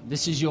your time.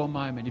 This is your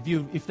moment.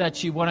 If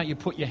that's you, why don't you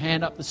put your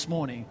hand up this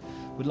morning?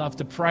 We'd love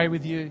to pray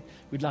with you.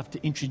 We'd love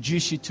to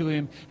introduce you to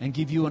Him and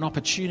give you an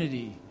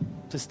opportunity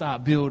to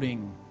start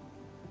building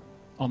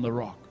on the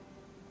rock.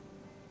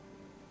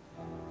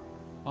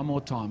 One more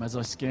time as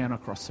I scan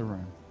across the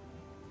room.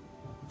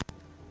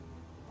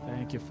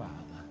 Thank you, Father.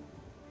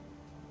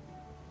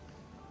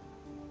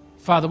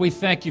 Father, we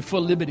thank you for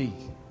liberty.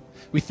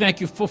 We thank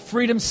you for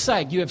freedom's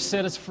sake. You have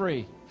set us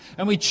free.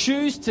 And we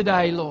choose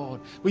today, Lord,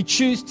 we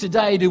choose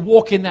today to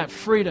walk in that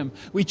freedom.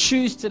 We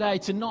choose today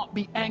to not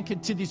be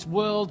anchored to this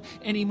world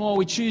anymore.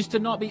 We choose to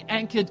not be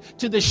anchored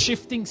to the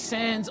shifting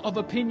sands of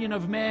opinion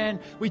of man.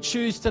 We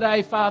choose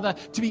today, Father,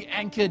 to be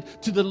anchored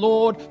to the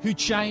Lord who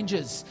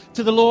changes,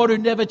 to the Lord who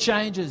never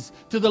changes,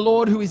 to the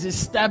Lord who is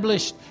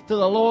established, to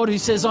the Lord who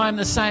says, I am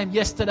the same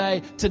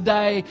yesterday,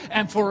 today,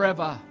 and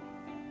forever.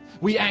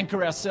 We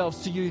anchor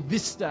ourselves to you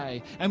this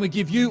day, and we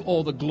give you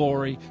all the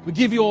glory. We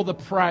give you all the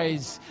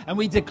praise, and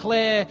we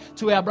declare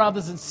to our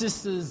brothers and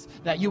sisters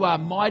that you are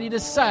mighty to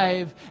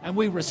save, and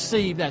we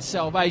receive that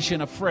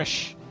salvation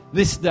afresh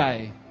this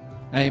day.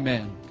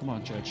 Amen. Come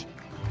on, church.